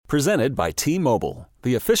Presented by T-Mobile,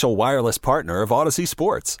 the official wireless partner of Odyssey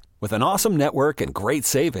Sports. With an awesome network and great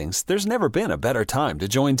savings, there's never been a better time to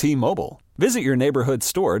join T-Mobile. Visit your neighborhood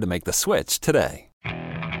store to make the switch today.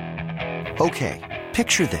 Okay,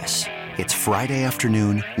 picture this. It's Friday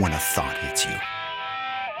afternoon when a thought hits you.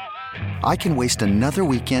 I can waste another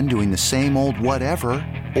weekend doing the same old whatever,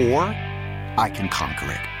 or I can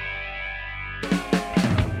conquer it.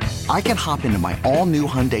 I can hop into my all-new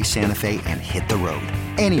Hyundai Santa Fe and hit the road.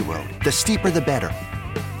 Any road. The steeper, the better.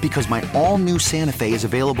 Because my all-new Santa Fe is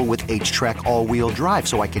available with H-Track all-wheel drive,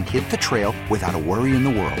 so I can hit the trail without a worry in the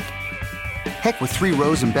world. Heck, with 3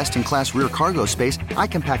 rows and best-in-class rear cargo space, I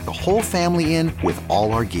can pack the whole family in with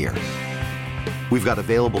all our gear. We've got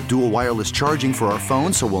available dual wireless charging for our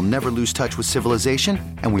phones, so we'll never lose touch with civilization,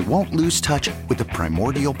 and we won't lose touch with the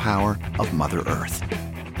primordial power of Mother Earth.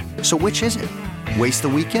 So which is it? Waste the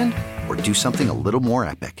weekend or do something a little more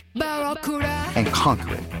epic? And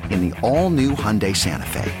conquer it in the all-new Hyundai Santa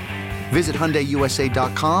Fe. Visit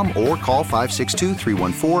HyundaiUSA.com or call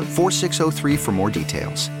 562-314-4603 for more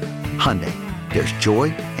details. Hyundai, there's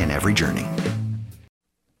joy in every journey.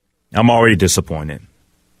 I'm already disappointed.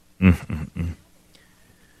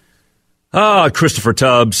 Christopher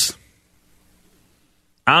Tubbs,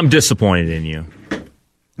 I'm disappointed in you.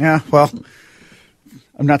 Yeah, well,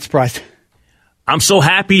 I'm not surprised. I'm so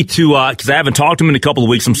happy to, because I haven't talked to him in a couple of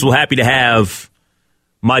weeks, I'm so happy to have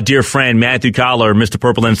my dear friend Matthew Collar, Mr.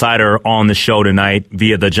 Purple Insider, on the show tonight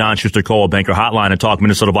via the John Schuster Coldwell Banker Hotline to talk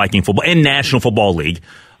Minnesota Viking football and National Football League,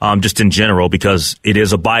 just in general, because it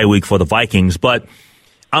is a bye week for the Vikings. But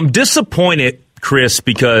I'm disappointed, Chris,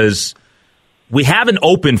 because we have an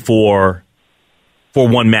open for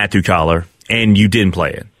one Matthew Collar, and you didn't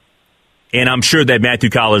play it. And I'm sure that Matthew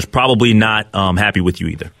Collar is probably not happy with you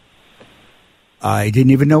either. I didn't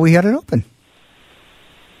even know we had it open.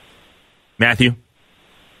 Matthew?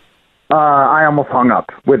 I almost hung up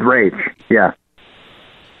with rage. Yeah.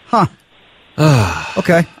 Huh.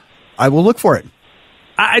 Okay. I will look for it.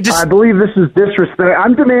 I believe this is disrespect.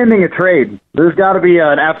 I'm demanding a trade. There's got to be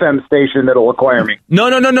an FM station that'll acquire me. No.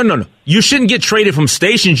 You shouldn't get traded from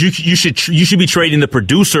stations. You should be trading the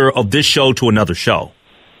producer of this show to another show.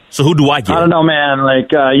 So who do I get? I don't know, man.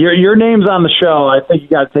 Like your name's on the show. I think you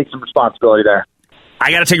got to take some responsibility there. I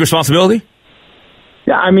got to take responsibility?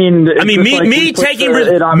 Yeah, I mean, me taking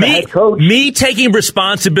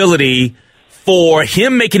responsibility for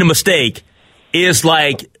him making a mistake is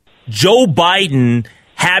like Joe Biden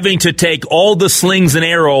having to take all the slings and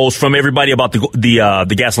arrows from everybody about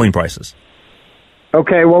the gasoline prices.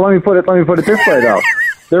 Okay, well let me put it this way though.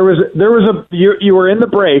 You were in the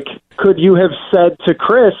break. Could you have said to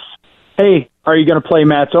Chris, "Hey, are you going to play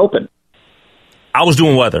Matt's Open?" I was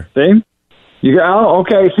doing weather. See?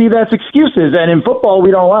 Okay. See, that's excuses, and in football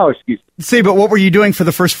we don't allow excuses. See, but what were you doing for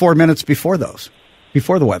the first 4 minutes before the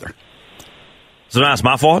weather? So that's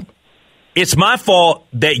my fault? It's my fault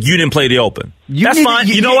that you didn't play the Open. That's fine.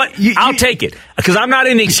 You know what? I'll take it. Because I'm not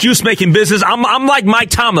in the excuse-making business. I'm like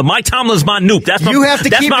Mike Tomlin. Mike Tomlin's my nuke. That's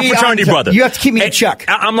my fraternity brother. You have to keep me in check.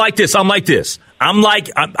 I'm like this. I'm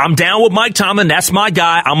down with Mike Tomlin. That's my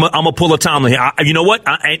guy. I'm going to pull a Tomlin here. You know what?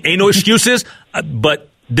 Ain't no excuses, but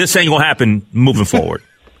this ain't going to happen moving forward.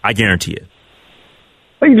 I guarantee it.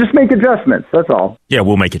 Well, you just make adjustments. That's all. Yeah,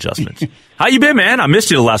 we'll make adjustments. How you been, man? I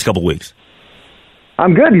missed you the last couple of weeks.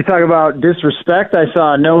 I'm good. You talk about disrespect. I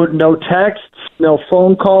saw no texts, no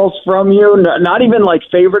phone calls from you, not even like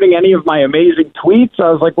favoriting any of my amazing tweets.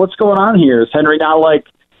 I was like, what's going on here? Is Henry not like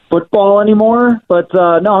football anymore? But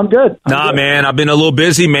no, I'm good. I'm good. Man, I've been a little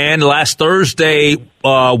busy, man. Last Thursday,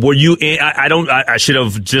 were you in? I should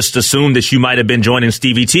have just assumed that you might have been joining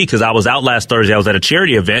Stevie T because I was out last Thursday. I was at a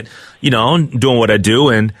charity event, doing what I do,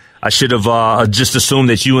 and I should have just assumed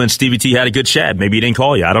that you and Stevie T had a good chat. Maybe he didn't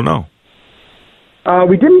call you. I don't know.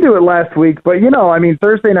 We didn't do it last week, but,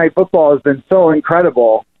 Thursday Night Football has been so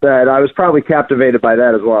incredible that I was probably captivated by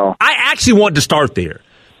that as well. I actually wanted to start there.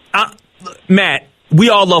 Matt, we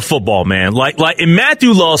all love football, man. And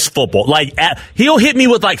Matthew loves football. He'll hit me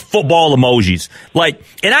with, football emojis. And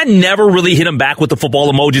I never really hit him back with the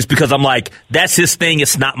football emojis because I'm like, that's his thing.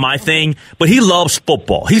 It's not my thing. But he loves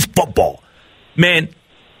football. He's football. Man,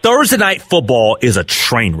 Thursday Night Football is a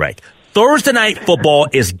train wreck. Thursday Night Football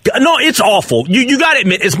it's awful. You got to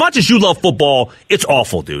admit, as much as you love football, it's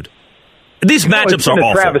awful, dude. These matchups are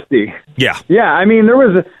awful. Travesty. Yeah. Yeah, there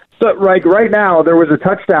was right now there was a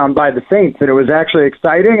touchdown by the Saints, and it was actually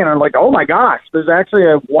exciting, and I'm like, oh my gosh, there's actually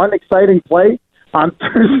one exciting play on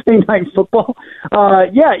Thursday Night Football.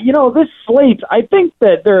 This slate, I think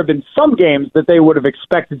that there have been some games that they would have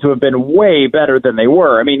expected to have been way better than they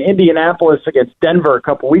were. Indianapolis against Denver a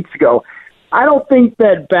couple weeks ago, I don't think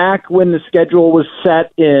that back when the schedule was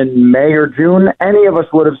set in May or June, any of us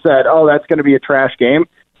would have said, oh, that's going to be a trash game.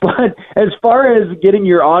 But as far as getting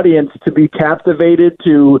your audience to be captivated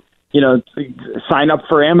to, sign up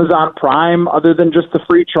for Amazon Prime other than just the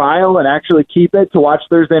free trial and actually keep it to watch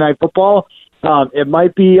Thursday Night Football, it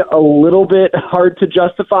might be a little bit hard to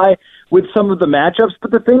justify with some of the matchups.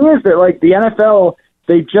 But the thing is that, like, the NFL,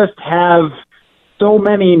 they just have so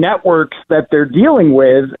many networks that they're dealing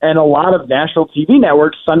with, and a lot of national TV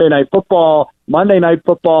networks, Sunday Night Football, Monday Night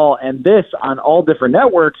Football, and this on all different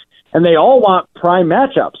networks, and they all want prime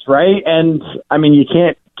matchups, right? And, I mean, you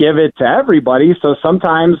can't give it to everybody, so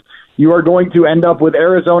sometimes you are going to end up with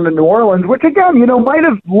Arizona and New Orleans, which, again, might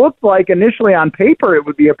have looked like initially on paper it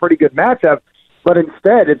would be a pretty good matchup, but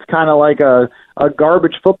instead it's kind of like a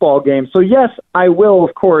garbage football game. So, yes, I will,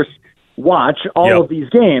 of course, watch all of these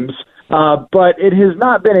games, but it has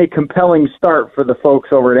not been a compelling start for the folks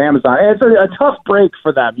over at Amazon. It's a tough break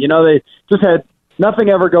for them. They just had nothing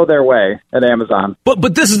ever go their way at Amazon.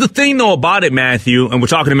 But this is the thing, though, about it, Matthew, and we're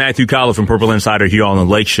talking to Matthew Collar from Purple Insider here on the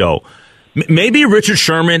Lake Show. Maybe Richard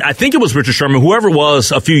Sherman, I think it was Richard Sherman, whoever it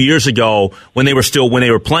was a few years ago when they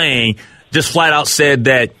were playing, just flat out said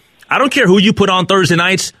that I don't care who you put on Thursday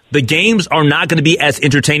nights, the games are not going to be as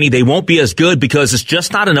entertaining. They won't be as good because it's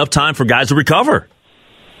just not enough time for guys to recover.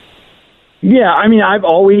 Yeah, I mean, I've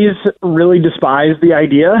always really despised the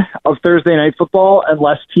idea of Thursday Night Football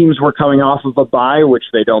unless teams were coming off of a bye, which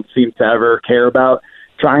they don't seem to ever care about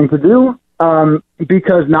trying to do,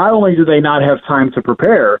 because not only do they not have time to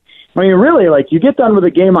prepare, I mean, really, like, you get done with a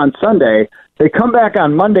game on Sunday, they come back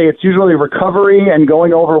on Monday, it's usually recovery and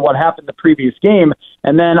going over what happened the previous game,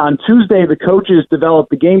 and then on Tuesday, the coaches develop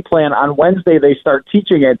the game plan. On Wednesday, they start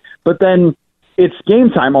teaching it, but then it's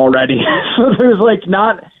game time already. So there's, like,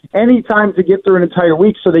 not any time to get through an entire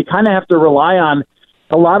week, so they kind of have to rely on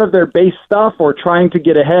a lot of their base stuff or trying to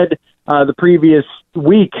get ahead the previous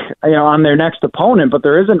week, on their next opponent, but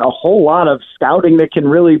there isn't a whole lot of scouting that can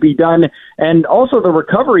really be done. And also the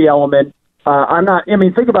recovery element,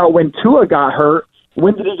 think about when Tua got hurt.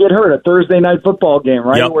 When did he get hurt? A Thursday Night Football game,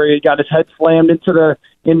 right? Yep. Where he got his head slammed into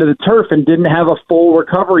the turf and didn't have a full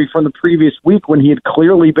recovery from the previous week when he had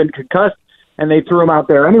clearly been concussed, and they threw him out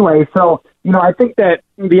there anyway. So, I think that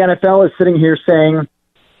the NFL is sitting here saying,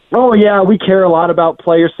 oh, yeah, we care a lot about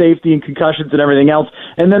player safety and concussions and everything else,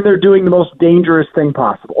 and then they're doing the most dangerous thing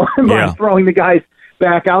possible by throwing the guys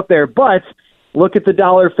back out there. But look at the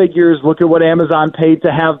dollar figures. Look at what Amazon paid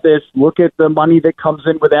to have this. Look at the money that comes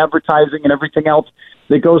in with advertising and everything else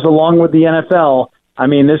that goes along with the NFL. I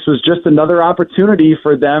mean, this was just another opportunity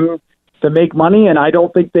for them to make money, and I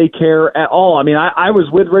don't think they care at all. I mean, I was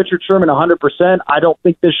with Richard Sherman 100%. I don't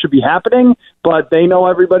think this should be happening, but they know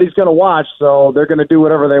everybody's going to watch, so they're going to do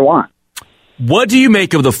whatever they want. What do you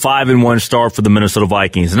make of the 5-1 start for the Minnesota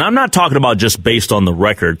Vikings? And I'm not talking about just based on the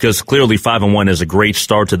record, because clearly 5-1 is a great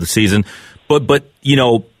start to the season, but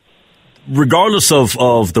regardless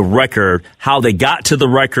of the record, how they got to the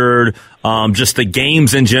record, just the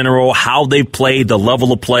games in general, how they played, the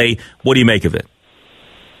level of play, what do you make of it?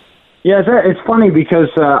 Yeah, it's funny because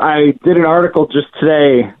I did an article just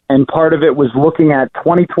today, and part of it was looking at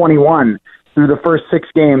 2021 through the first 6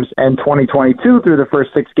 games and 2022 through the first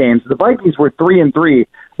 6 games. The Vikings were 3-3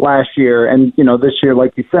 last year, and this year,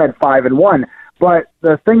 like you said, 5-1. But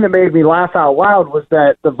the thing that made me laugh out loud was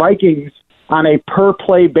that the Vikings, on a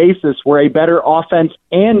per-play basis, were a better offense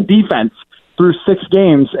and defense through 6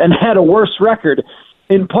 games and had a worse record,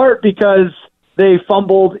 in part because they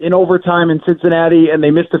fumbled in overtime in Cincinnati, and they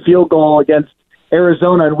missed a field goal against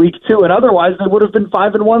Arizona in week 2. And otherwise, they would have been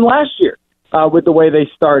 5-1 last year with the way they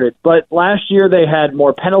started. But last year, they had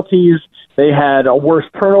more penalties. They had a worse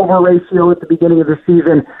turnover ratio at the beginning of the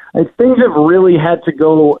season. And things have really had to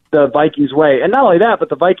go the Vikings' way. And not only that, but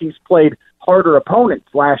the Vikings played harder opponents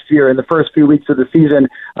last year in the first few weeks of the season.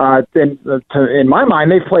 In my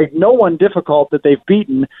mind, they played no one difficult that they've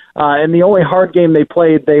beaten. And the only hard game they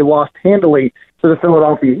played, they lost handily to the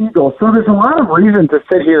Philadelphia Eagles. So there's a lot of reason to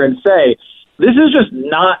sit here and say, this is just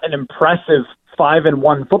not an impressive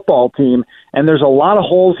 5-1 football team. And there's a lot of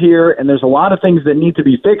holes here, and there's a lot of things that need to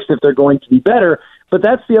be fixed if they're going to be better. But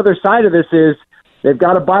that's the other side of this is, they've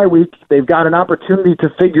got a bye week. They've got an opportunity to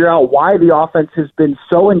figure out why the offense has been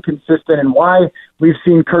so inconsistent and why we've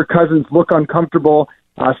seen Kirk Cousins look uncomfortable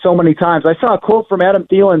so many times. I saw a quote from Adam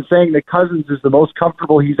Thielen saying that Cousins is the most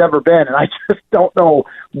comfortable he's ever been, and I just don't know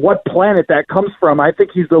what planet that comes from. I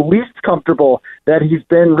think he's the least comfortable that he's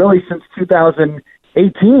been really since 2018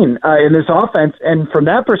 in this offense, and from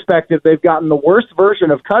that perspective, they've gotten the worst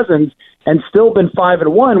version of Cousins and still been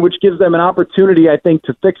 5-1, which gives them an opportunity, I think,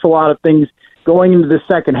 to fix a lot of things going into the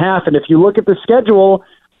second half. And if you look at the schedule,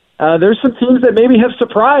 there's some teams that maybe have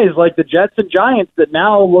surprised, like the Jets and Giants, that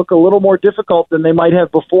now look a little more difficult than they might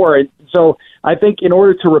have before. And so I think in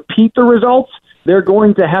order to repeat the results, they're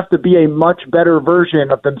going to have to be a much better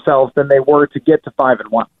version of themselves than they were to get to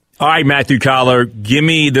 5-1. All right, Matthew Collar, give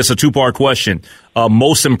me this a two-part question.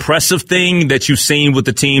 Most impressive thing that you've seen with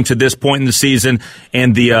the team to this point in the season,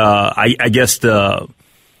 and I guess the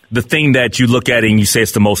thing that you look at and you say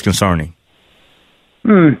it's the most concerning.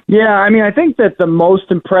 Yeah, I mean, I think that the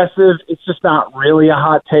most impressive, it's just not really a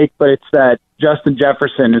hot take, but it's that Justin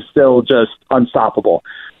Jefferson is still just unstoppable.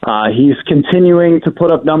 He's continuing to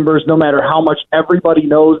put up numbers no matter how much everybody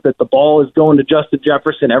knows that the ball is going to Justin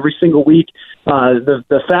Jefferson every single week.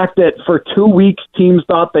 The fact that for 2 weeks teams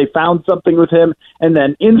thought they found something with him, and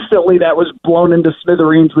then instantly that was blown into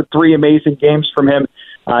smithereens with 3 amazing games from him.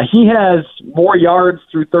 He has more yards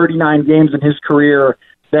through 39 games in his career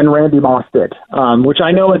than Randy Moss did, which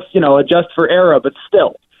I know it's, adjust for era, but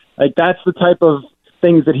still, like that's the type of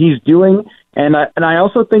things that he's doing. And I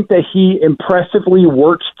also think that he impressively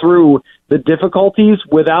works through the difficulties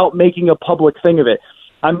without making a public thing of it.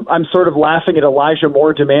 I'm sort of laughing at Elijah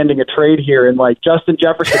Moore demanding a trade here, and like Justin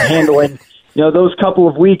Jefferson handling, those couple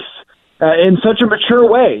of weeks in such a mature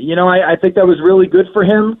way. I think that was really good for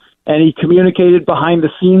him, and he communicated behind the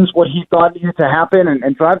scenes what he thought needed to happen.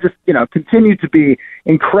 And so I've just, continued to be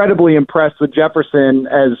incredibly impressed with Jefferson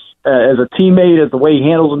as a teammate, as the way he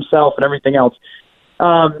handles himself and everything else.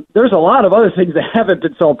 There's a lot of other things that haven't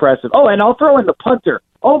been so impressive. Oh, and I'll throw in the punter.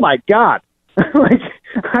 Oh, my God.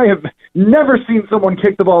 I have never seen someone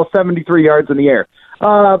kick the ball 73 yards in the air.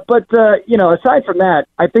 But aside from that,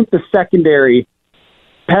 I think the secondary,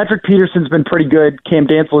 Patrick Peterson's been pretty good. Cam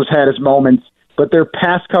Dantzler's had his moments, but their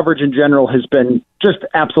pass coverage in general has been just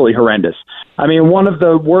absolutely horrendous. I mean, one of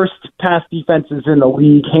the worst pass defenses in the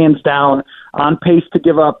league, hands down, on pace to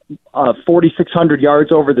give up 4,600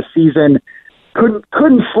 yards over the season.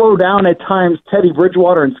 Couldn't slow down at times Teddy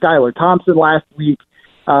Bridgewater and Skylar Thompson last week.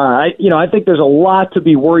 I think there's a lot to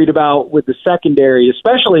be worried about with the secondary,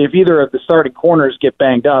 especially if either of the starting corners get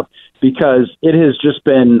banged up, because it has just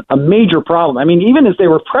been a major problem. I mean, even as they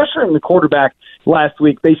were pressuring the quarterback last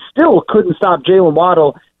week, they still couldn't stop Jalen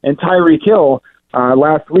Waddle and Tyreek Hill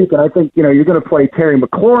last week. And I think, you're going to play Terry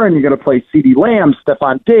McLaurin, you're going to play CeeDee Lamb,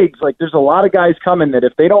 Stephon Diggs. Like, there's a lot of guys coming that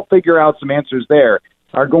if they don't figure out some answers there,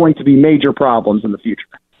 are going to be major problems in the future.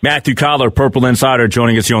 Matthew Collar, Purple Insider,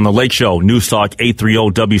 joining us here on The Lake Show, News Talk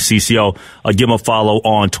 830 WCCO. Give him a follow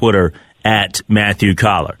on Twitter at Matthew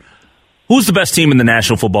Collar. Who's the best team in the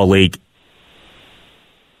National Football League?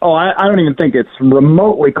 Oh, I don't even think it's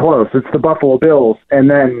remotely close. It's the Buffalo Bills, and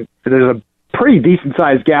then there's a pretty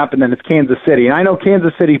decent-sized gap, and then it's Kansas City. And I know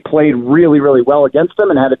Kansas City played really, really well against them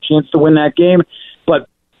and had a chance to win that game, but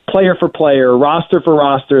player for player, roster for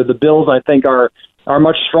roster, the Bills, I think, are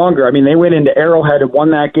much stronger. I mean, they went into Arrowhead and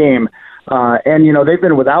won that game. And, they've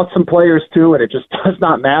been without some players, too, and it just does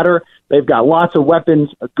not matter. They've got lots of weapons,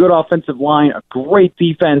 a good offensive line, a great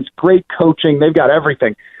defense, great coaching. They've got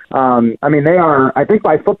everything. They are, I think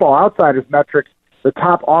by Football Outsiders metrics, the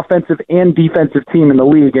top offensive and defensive team in the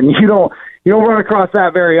league. And you don't run across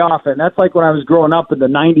that very often. That's like when I was growing up in the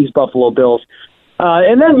 90s Buffalo Bills.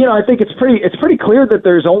 And then, I think it's pretty clear that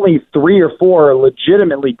there's only 3 or 4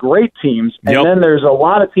 legitimately great teams, and then there's a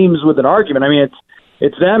lot of teams with an argument. I mean,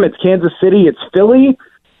 it's them, it's Kansas City, it's Philly,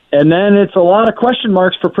 and then it's a lot of question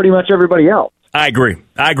marks for pretty much everybody else. I agree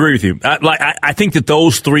with you. I think that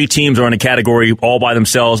those 3 teams are in a category all by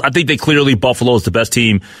themselves. I think that clearly Buffalo is the best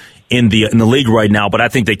team in the league right now, but I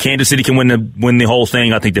think that Kansas City can win the whole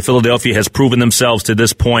thing. I think that Philadelphia has proven themselves to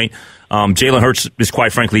this point. Jalen Hurts is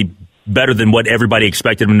quite frankly better than what everybody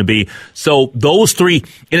expected him to be. So those 3,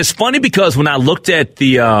 and it's funny because when I looked at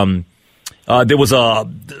the, there was a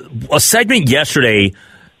segment yesterday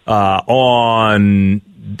on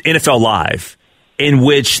NFL Live in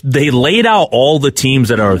which they laid out all the teams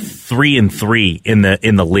that are 3-3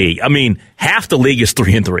 in the league. I mean, half the league is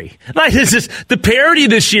 3-3. Like, it's just the parity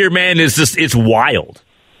this year, man, it's wild.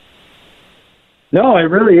 No, it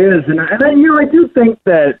really is, and then I do think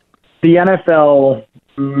that the NFL.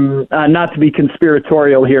 Not to be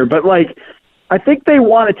conspiratorial here, but I think they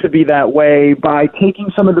want it to be that way by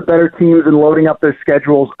taking some of the better teams and loading up their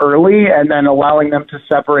schedules early and then allowing them to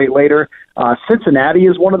separate later. Cincinnati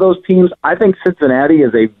is one of those teams. I think Cincinnati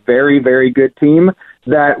is a very, very good team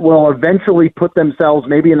that will eventually put themselves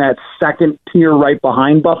maybe in that second tier right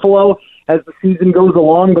behind Buffalo as the season goes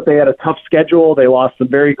along, but they had a tough schedule. They lost some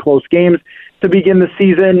very close games to begin the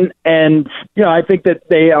season, and I think that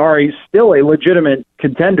they are still a legitimate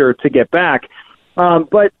contender to get back.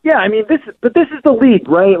 But yeah, I mean, this is the league,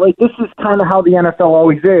 right? Like, this is kind of how the NFL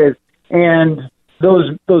always is. And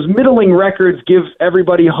those middling records give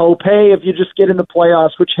everybody hope. Hey, if you just get in the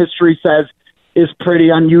playoffs, which history says is pretty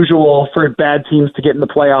unusual for bad teams to get in the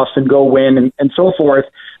playoffs and go win and so forth.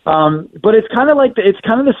 But it's kind of like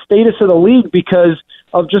the status of the league because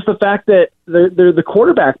of just the fact that the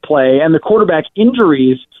quarterback play and the quarterback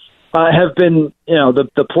injuries have been,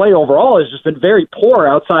 the play overall has just been very poor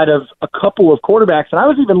outside of a couple of quarterbacks. And I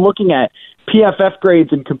was even looking at PFF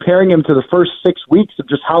grades and comparing them to the first 6 weeks of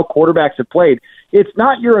just how quarterbacks have played. It's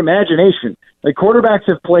not your imagination. Like, quarterbacks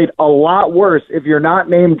have played a lot worse if you're not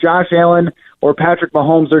named Josh Allen or Patrick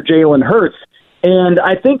Mahomes or Jalen Hurts. And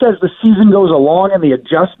I think as the season goes along and the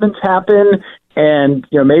adjustments happen and,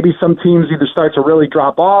 maybe some teams either start to really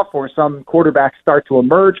drop off or some quarterbacks start to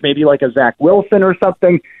emerge, maybe like a Zach Wilson or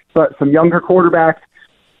something, but some younger quarterbacks,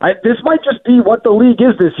 this might just be what the league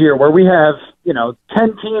is this year, where we have, 10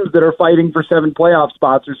 teams that are fighting for 7 playoff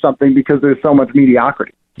spots or something because there's so much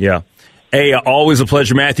mediocrity. Yeah. Hey, always a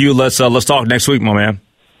pleasure, Matthew. Let's talk next week, my man.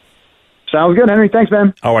 Sounds good, Henry. Thanks,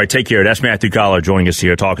 man. All right, take care. That's Matthew Collar joining us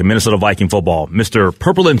here talking Minnesota Viking football. Mr.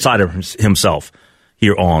 Purple Insider himself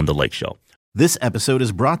here on The Lake Show. This episode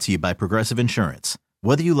is brought to you by Progressive Insurance.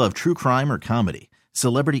 Whether you love true crime or comedy,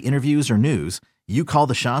 celebrity interviews or news, you call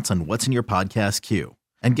the shots on what's in your podcast queue.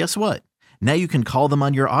 And guess what? Now you can call them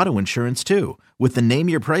on your auto insurance too with the Name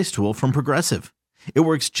Your Price tool from Progressive. It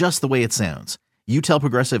works just the way it sounds. You tell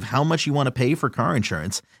Progressive how much you want to pay for car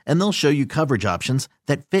insurance, and they'll show you coverage options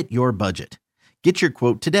that fit your budget. Get your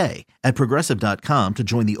quote today at Progressive.com to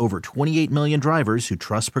join the over 28 million drivers who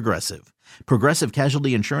trust Progressive. Progressive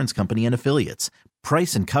Casualty Insurance Company and Affiliates.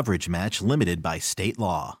 Price and coverage match limited by state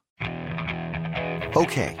law.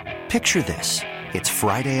 Okay, picture this. It's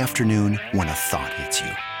Friday afternoon when a thought hits you.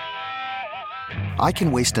 I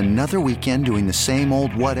can waste another weekend doing the same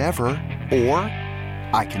old whatever, or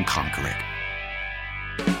I can conquer it.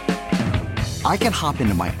 I can hop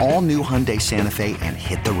into my all-new Hyundai Santa Fe and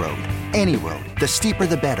hit the road. Any road. The steeper,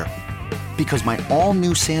 the better. Because my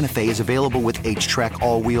all-new Santa Fe is available with H-Track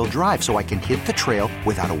all-wheel drive, so I can hit the trail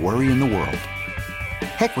without a worry in the world.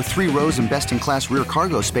 Heck, with 3 rows and best-in-class rear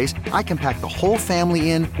cargo space, I can pack the whole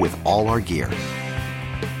family in with all our gear.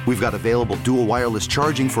 We've got available dual wireless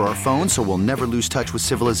charging for our phones, so we'll never lose touch with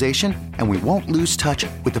civilization, and we won't lose touch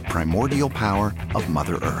with the primordial power of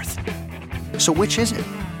Mother Earth. So which is it?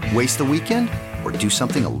 Waste the weekend or do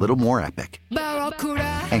something a little more epic?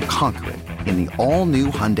 And conquer it in the all-new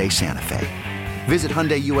Hyundai Santa Fe. Visit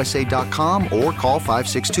HyundaiUSA.com or call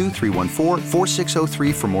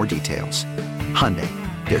 562-314-4603 for more details. Hyundai,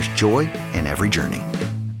 there's joy in every journey.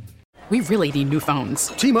 We really need new phones.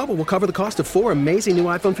 T-Mobile will cover the cost of 4 amazing new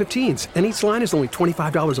iPhone 15s, and each line is only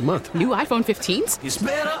 $25 a month. New iPhone 15s? It's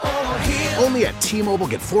better over here. Only at T-Mobile,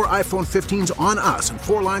 get 4 iPhone 15s on us and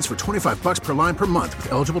 4 lines for $25 per line per month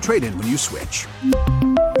with eligible trade-in when you switch.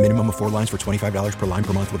 Minimum of 4 lines for $25 per line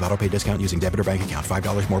per month with autopay discount using debit or bank account.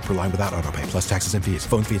 $5 more per line without autopay, plus taxes and fees.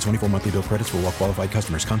 Phone fee at 24 monthly bill credits for well-qualified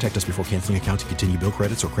customers. Contact us before canceling account to continue bill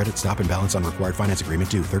credits or credit stop and balance on required finance agreement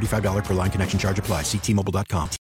due. $35 per line connection charge applies. See T-Mobile.com.